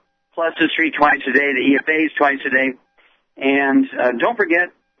EFA Pluses 3 twice a day, the EFAs twice a day, and don't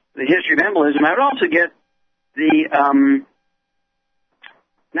forget the history of embolism. I would also get the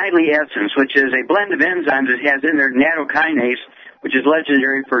Nightly Essence, which is a blend of enzymes that has in there nattokinase, which is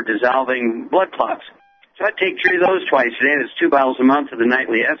legendary for dissolving blood clots. So I'd take 3 of those twice a day. That's 2 bottles a month of the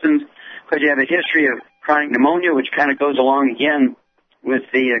Nightly Essence, because you have a history of chronic pneumonia, which kind of goes along again with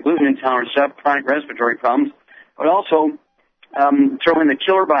the gluten intolerance stuff, chronic respiratory problems. But also throw in the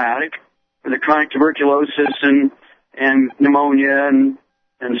killer biotic for the chronic tuberculosis and pneumonia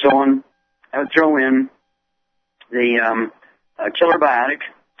and so on. I would throw in the Killer Biotic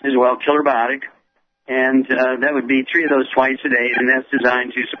as well, Killer Biotic, and that would be 3 of those twice a day, and that's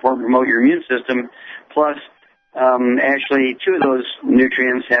designed to support and promote your immune system. Plus, actually, 2 of those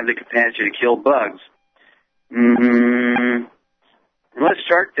nutrients have the capacity to kill bugs. Let's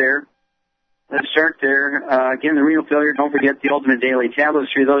start there. Again, the renal failure, don't forget the Ultimate Daily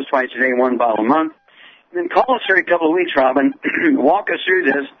Tablets, 3 of those twice a day, 1 bottle a month. And then call us every couple of weeks, Robin. Walk us through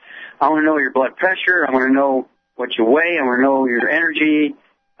this. I want to know your blood pressure. I want to know what you weigh. I want to know your energy,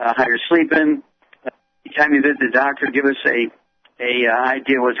 how you're sleeping. Anytime you visit the doctor, give us a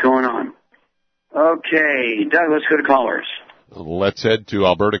idea what's going on. Okay, Doug, let's go to callers. Let's head to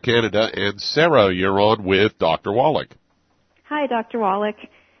Alberta, Canada. And Sarah, you're on with Dr. Wallach. Hi, Dr. Wallach.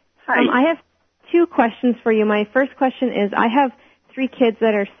 Hi. I have 2 questions for you. My first question is, I have 3 kids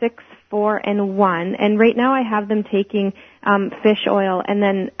that are 6, 4, and 1, and right now I have them taking fish oil and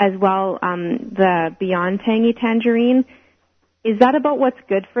then as well the Beyond Tangy Tangerine. Is that about what's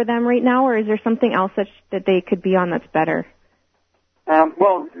good for them right now, or is there something else that they could be on that's better?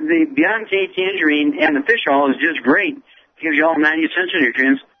 Well, the Beyond Tangy Tangerine and the fish oil is just great. It gives you all 90 essential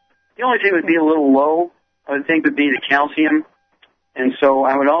nutrients. The only thing would be a little low, I would think, would be the calcium. And so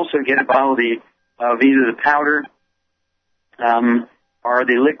I would also get a bottle of either the powder or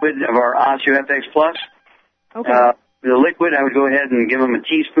the liquid of our OsteoFX Plus. Okay. The liquid, I would go ahead and give them a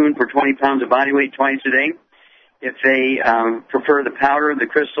teaspoon per 20 pounds of body weight twice a day. If they prefer the powder, the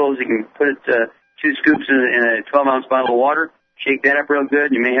crystals, you can put it 2 scoops in a 12-ounce bottle of water. Shake that up real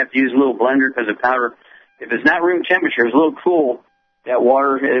good. You may have to use a little blender because the powder, if it's not room temperature, it's a little cool, that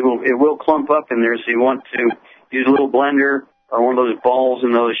water, it will clump up in there. So you want to use a little blender or one of those balls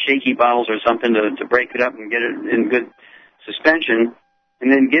in those shaky bottles or something to break it up and get it in good suspension.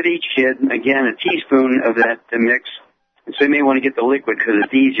 And then give each kid, again, a teaspoon of that mix. And so you may want to get the liquid because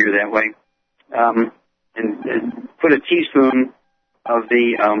it's easier that way. And put a teaspoon of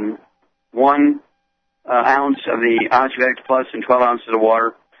the 1 ounce of the OsteoFX Plus and 12 ounces of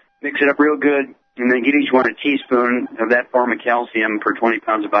water. Mix it up real good, and then give each one a teaspoon of that form of calcium per 20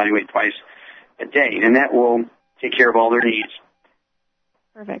 pounds of body weight twice a day. And that will take care of all their needs.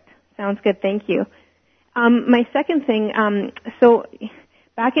 Perfect. Sounds good. Thank you. My second thing, so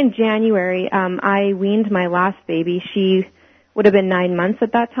back in January, I weaned my last baby. She would have been 9 months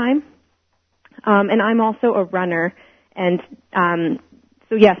at that time. And I'm also a runner. And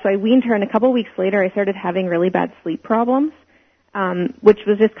so I weaned her, and a couple of weeks later I started having really bad sleep problems, which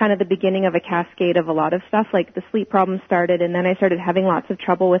was just kind of the beginning of a cascade of a lot of stuff. Like the sleep problems started, and then I started having lots of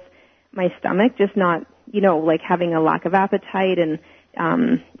trouble with my stomach, just not, like having a lack of appetite and,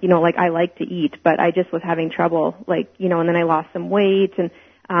 like I like to eat, but I just was having trouble, and then I lost some weight, and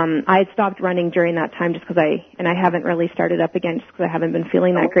I had stopped running during that time just because I haven't really started up again just because I haven't been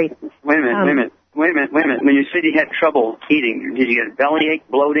feeling that great. Wait a minute. When you said you had trouble eating, did you get bellyache,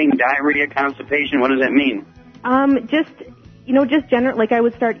 bloating, diarrhea, constipation? What does that mean? Just general, like I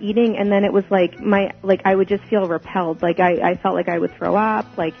would start eating and then it was like I would just feel repelled. Like I felt like I would throw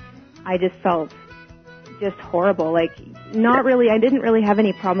up. Like I just felt just horrible. Like not really, I didn't really have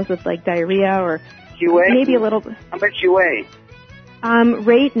any problems with like diarrhea or maybe a little. How much you weigh?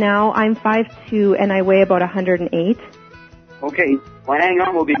 Right now I'm 5'2" and I weigh about 108. Okay. Well, hang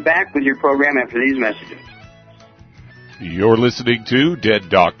on. We'll be back with your program after these messages. You're listening to Dead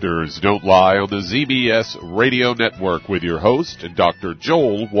Doctors Don't Lie on the ZBS Radio Network with your host, Dr.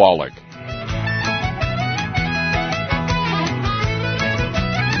 Joel Wallach.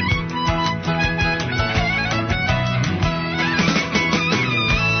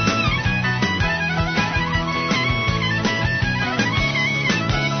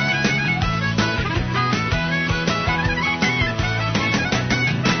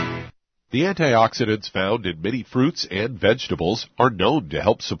 The antioxidants found in many fruits and vegetables are known to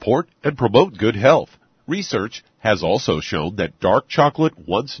help support and promote good health. Research has also shown that dark chocolate,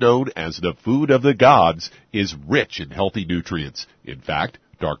 once known as the food of the gods, is rich in healthy nutrients. In fact,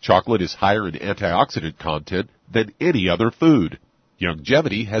 dark chocolate is higher in antioxidant content than any other food.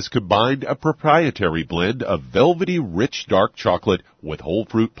 Youngevity has combined a proprietary blend of velvety rich dark chocolate with whole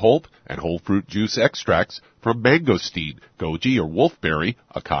fruit pulp and whole fruit juice extracts from mangosteen, goji or wolfberry,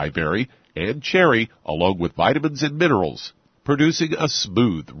 acai berry, and cherry, along with vitamins and minerals, producing a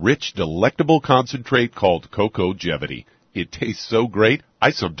smooth, rich, delectable concentrate called Cocogevity. It tastes so great,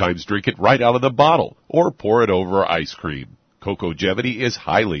 I sometimes drink it right out of the bottle or pour it over ice cream. Cocogevity is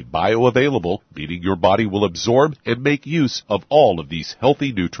highly bioavailable, meaning your body will absorb and make use of all of these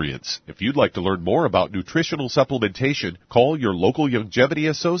healthy nutrients. If you'd like to learn more about nutritional supplementation, call your local Youngevity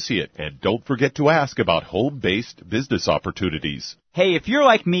associate, and don't forget to ask about home-based business opportunities. Hey, if you're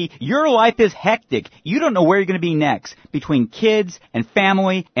like me, your life is hectic. You don't know where you're going to be next. Between kids and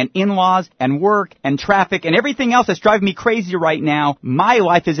family and in-laws and work and traffic and everything else that's driving me crazy right now, my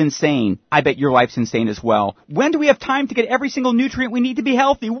life is insane. I bet your life's insane as well. When do we have time to get every single nutrient we need to be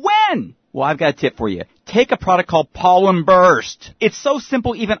healthy? When? Well, I've got a tip for you. Take a product called Pollen Burst. It's so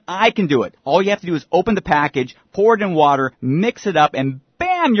simple, even I can do it. All you have to do is open the package, pour it in water, mix it up, and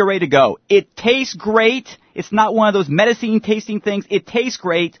bam, you're ready to go. It tastes great. It's not one of those medicine-tasting things. It tastes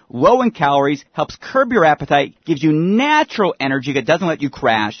great, low in calories, helps curb your appetite, gives you natural energy that doesn't let you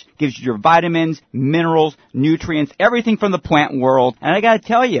crash, gives you your vitamins, minerals, nutrients, everything from the plant world. And I gotta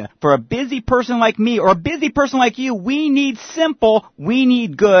tell you, for a busy person like me or a busy person like you, we need simple, we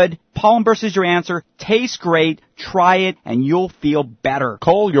need good. Pollen Burst is your answer. Tastes great. Try it, and you'll feel better.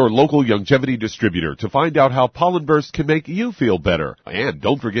 Call your local Youngevity distributor to find out how Pollen Burst can make you feel better. And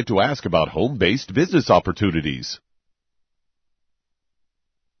don't forget to ask about home-based business opportunities.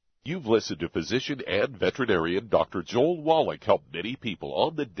 You've listened to physician and veterinarian Dr. Joel Wallach help many people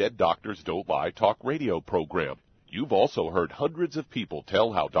on the Dead Doctors Don't Lie talk radio program. You've also heard hundreds of people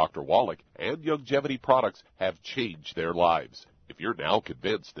tell how Dr. Wallach and Youngevity products have changed their lives. If you're now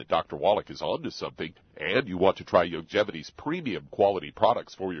convinced that Dr. Wallach is onto something and you want to try Youngevity's premium quality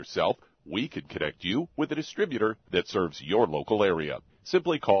products for yourself, we can connect you with a distributor that serves your local area.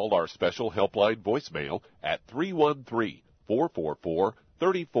 Simply call our special helpline voicemail at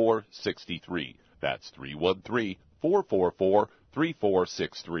 313-444-3463. That's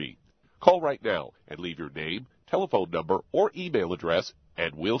 313-444-3463. Call right now and leave your name, telephone number, or email address,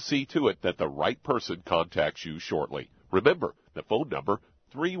 and we'll see to it that the right person contacts you shortly. Remember, the phone number,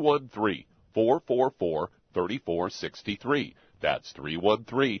 313-444-3463. That's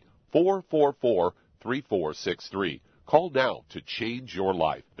 313-444-3463. Call now to change your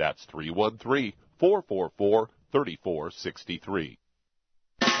life. That's 313-444-3463.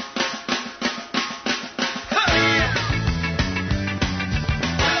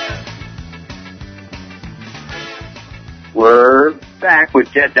 We're back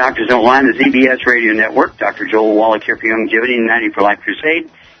with Dead Doctors Don't Lie, the ZBS Radio Network. Dr. Joel Wallach here for Youngevity and 90 for Life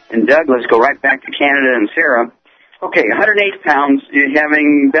Crusade. And Doug, let's go right back to Canada and Sarah. Okay, 108 pounds, you're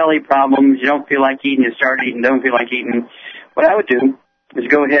having belly problems, you don't feel like eating, you start eating, don't feel like eating. What I would do is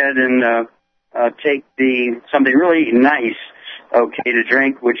go ahead and take something really nice, okay, to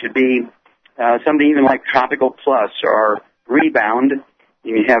drink, which would be something even like Tropical Plus or Rebound.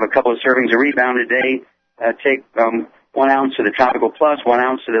 You can have a couple of servings of Rebound a day. Take 1 ounce of the Tropical Plus, 1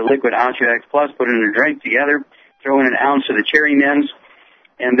 ounce of the Liquid Osteox Plus, put it in a drink together, throw in an ounce of the Cherry Mints,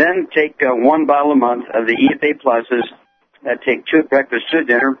 and then take 1 bottle a month of the EFA Pluses. Take 2 at breakfast, 2 at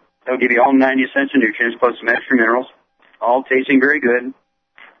dinner. That'll give you all 90 essential nutrients plus some extra minerals, all tasting very good.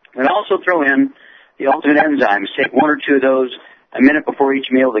 And also throw in the Ultimate Enzymes. Take 1 or 2 of those a minute before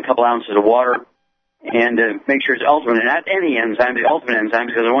each meal with a couple ounces of water, and make sure it's Ultimate, and not any enzyme, the Ultimate Enzymes,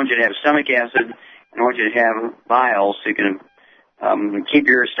 because I want you to have stomach acid, and I want you to have bile so you can keep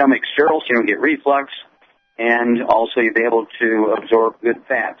your stomach sterile so you don't get reflux, and also you'll be able to absorb good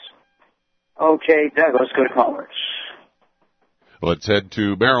fats. Okay, Doug, let's go to callers. Let's head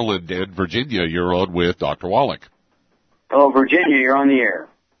to Maryland and Virginia. You're on with Dr. Wallach. Hello, Virginia, you're on the air.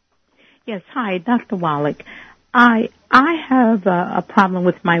 Yes, hi, Dr. Wallach. I have a problem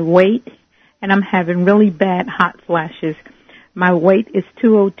with my weight, and I'm having really bad hot flashes. My weight is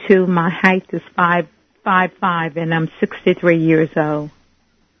 202, my height is 5'5", and I'm 63 years old.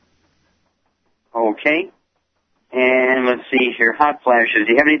 Okay. And let's see here, hot flashes.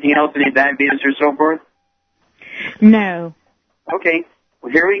 Do you have anything else, any diabetes or so forth? No. Okay.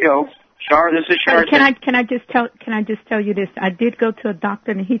 Well, here we go. Shar, this is Shar. Can I just tell you this? I did go to a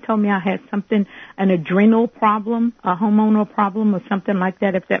doctor, and he told me I had an adrenal problem, a hormonal problem, or something like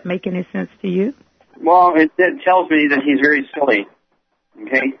that. If that make any sense to you? Well, it tells me that he's very silly.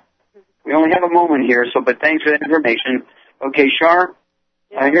 Okay. We only have a moment here, but thanks for that information. Okay, Shar.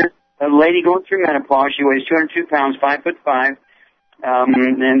 I hear a lady going through menopause. She weighs 202 pounds, 5'5",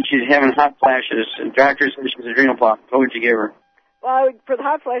 and she's having hot flashes. The doctor says she's adrenal problem. What would you give her? Well, for the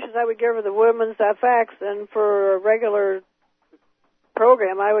hot flashes, I would give her the Women's FX, and for a regular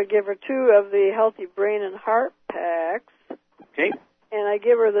program, I would give her 2 of the Healthy Brain and Heart packs. Okay. And I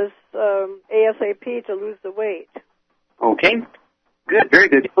give her this ASAP to lose the weight. Okay. Good, very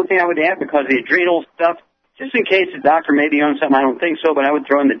good. The only thing I would add, because the adrenal stuff, just in case the doctor may be on something, I don't think so, but I would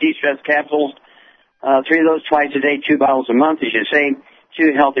throw in the de-stress capsules, 3 of those twice a day, 2 bottles a month, as you say,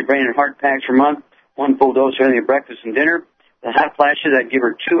 2 Healthy Brain and Heart packs per month, 1 full dose for your breakfast and dinner. The hot flashes, I'd give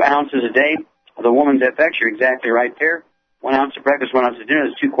her 2 ounces a day of the Woman's FX. You're exactly right there. 1 ounce of breakfast, 1 ounce of dinner.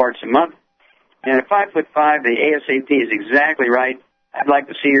 That's 2 quarts a month. And at 5'5", the ASAP is exactly right. I'd like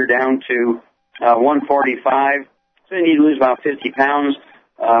to see her down to 145. So you need to lose about 50 pounds.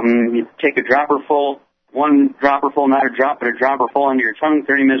 You take a dropper full, one dropper full, not a drop, but a dropper full under your tongue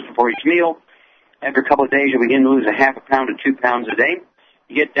 30 minutes before each meal. After a couple of days, you'll begin to lose a half a pound to 2 pounds a day.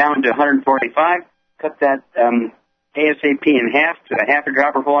 You get down to 145, cut that ASAP in half to a half a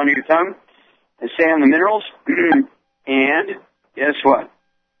dropper full under your tongue, and stay on the minerals. And guess what?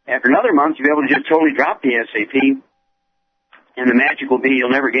 After another month, you'll be able to just totally drop the ASAP, and the magic will be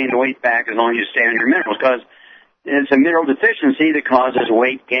you'll never gain the weight back as long as you stay on your minerals, because it's a mineral deficiency that causes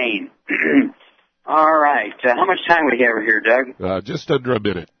weight gain. All right. How much time we have here, Doug? Just under a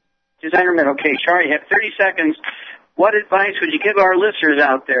minute. Just under a minute. Okay, Charlie, you have 30 seconds. What advice would you give our listeners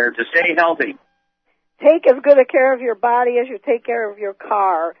out there to stay healthy? Take as good a care of your body as you take care of your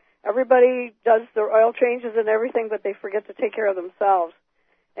car. Everybody does their oil changes and everything, but they forget to take care of themselves.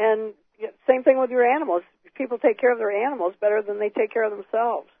 And same thing with your animals. People take care of their animals better than they take care of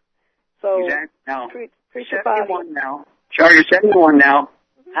themselves. So exactly. Now, treat your body. Now. Charlie, you're 71 now.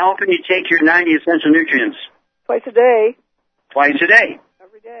 How often do you take your 90 essential nutrients? Twice a day. Twice a day.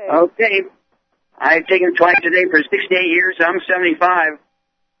 Every day. Okay. I've taken it twice a day for 68 years. I'm 75,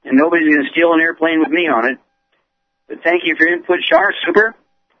 and nobody's going to steal an airplane with me on it. But thank you for your input, Char. Super.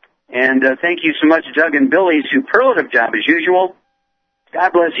 And thank you so much, Doug and Billy. Superlative job as usual.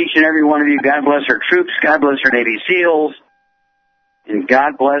 God bless each and every one of you. God bless our troops. God bless our Navy SEALs. And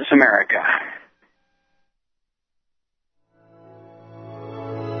God bless America.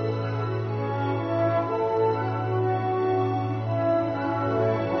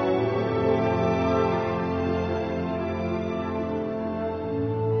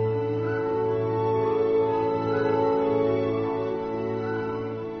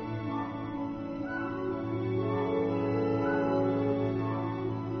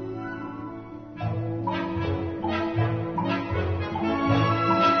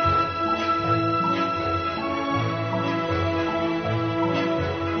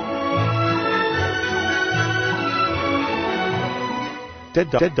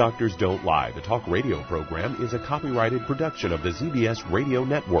 Dead Doctors Don't Lie, the talk radio program, is a copyrighted production of the ZBS Radio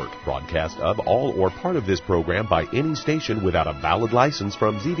Network. Broadcast of all or part of this program by any station without a valid license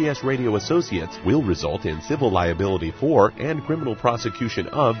from ZBS Radio Associates will result in civil liability for and criminal prosecution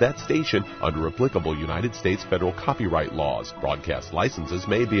of that station under applicable United States federal copyright laws. Broadcast licenses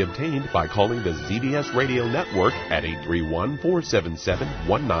may be obtained by calling the ZBS Radio Network at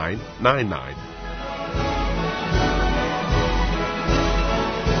 831-477-1999.